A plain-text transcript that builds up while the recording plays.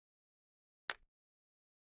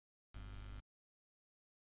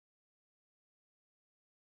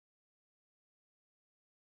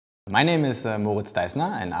My name is Moritz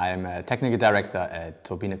Deißner and I'm a technical director at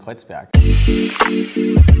Turbine Kreuzberg.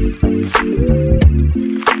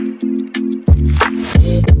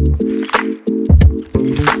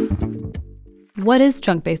 What is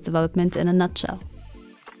trunk-based development in a nutshell?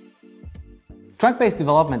 Trunk-based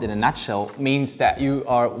development in a nutshell means that you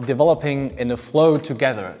are developing in a flow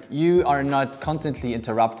together. You are not constantly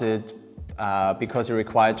interrupted because you're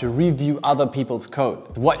required to review other people's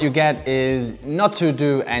code. What you get is not to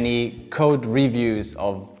do any code reviews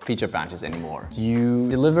of feature branches anymore. You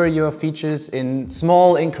deliver your features in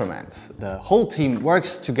small increments. The whole team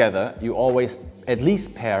works together. You always at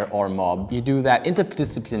least pair or mob. You do that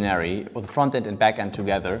interdisciplinary with front end and back end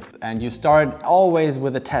together. And you start always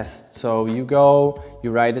with a test. So you go, you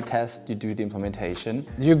write a test, you do the implementation.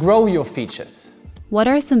 You grow your features. What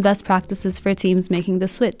are some best practices for teams making the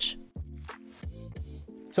switch?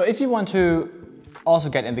 So if you want to also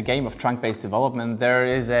get in the game of trunk-based development, there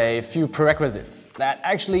is a few prerequisites that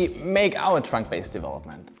actually make our trunk-based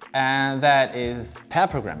development. And that is pair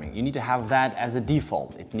programming. You need to have that as a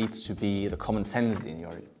default. It needs to be the common sense in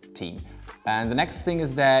your team. And the next thing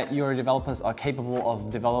is that your developers are capable of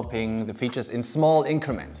developing the features in small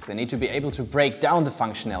increments. They need to be able to break down the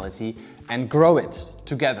functionality and grow it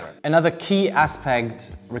together. Another key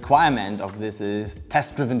aspect requirement of this is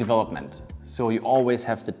test-driven development. So you always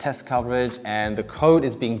have the test coverage and the code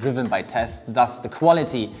is being driven by tests, thus the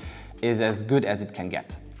quality is as good as it can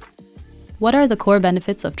get. What are the core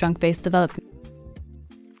benefits of trunk-based development?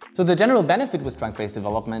 So the general benefit with trunk-based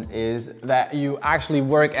development is that you actually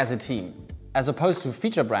work as a team, as opposed to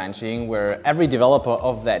feature branching where every developer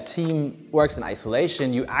of that team works in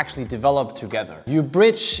isolation. You actually develop together. You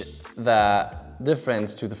bridge the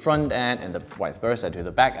difference to the front end and the vice versa to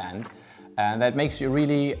the back end, and that makes you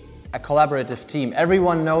really a collaborative team.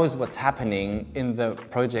 Everyone knows what's happening in the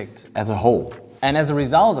project as a whole. And as a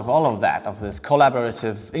result of all of that, of this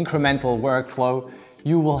collaborative incremental workflow,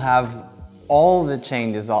 you will have all the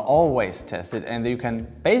changes are always tested and you can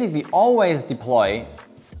basically always deploy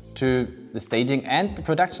to the staging and the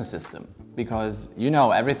production system because you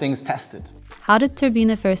know everything's tested. How did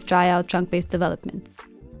Turbine first try out trunk-based development?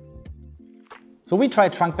 So we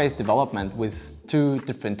tried trunk-based development with two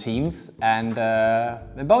different teams, and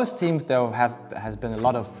in both teams there has been a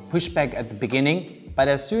lot of pushback at the beginning, but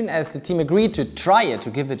as soon as the team agreed to try it, to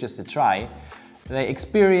give it just a try, they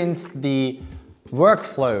experienced the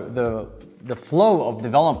workflow, the flow of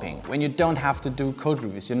developing. When you don't have to do code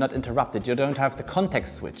reviews, you're not interrupted, you don't have the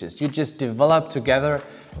context switches, you just develop together,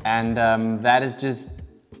 and that is just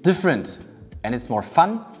different, and it's more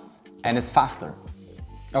fun, and it's faster.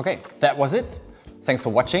 Okay, that was it. Thanks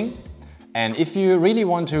for watching. And if you really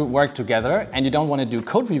want to work together and you don't want to do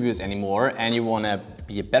code reviews anymore and you want to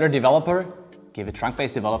be a better developer, give a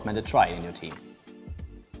trunk-based development a try in your team.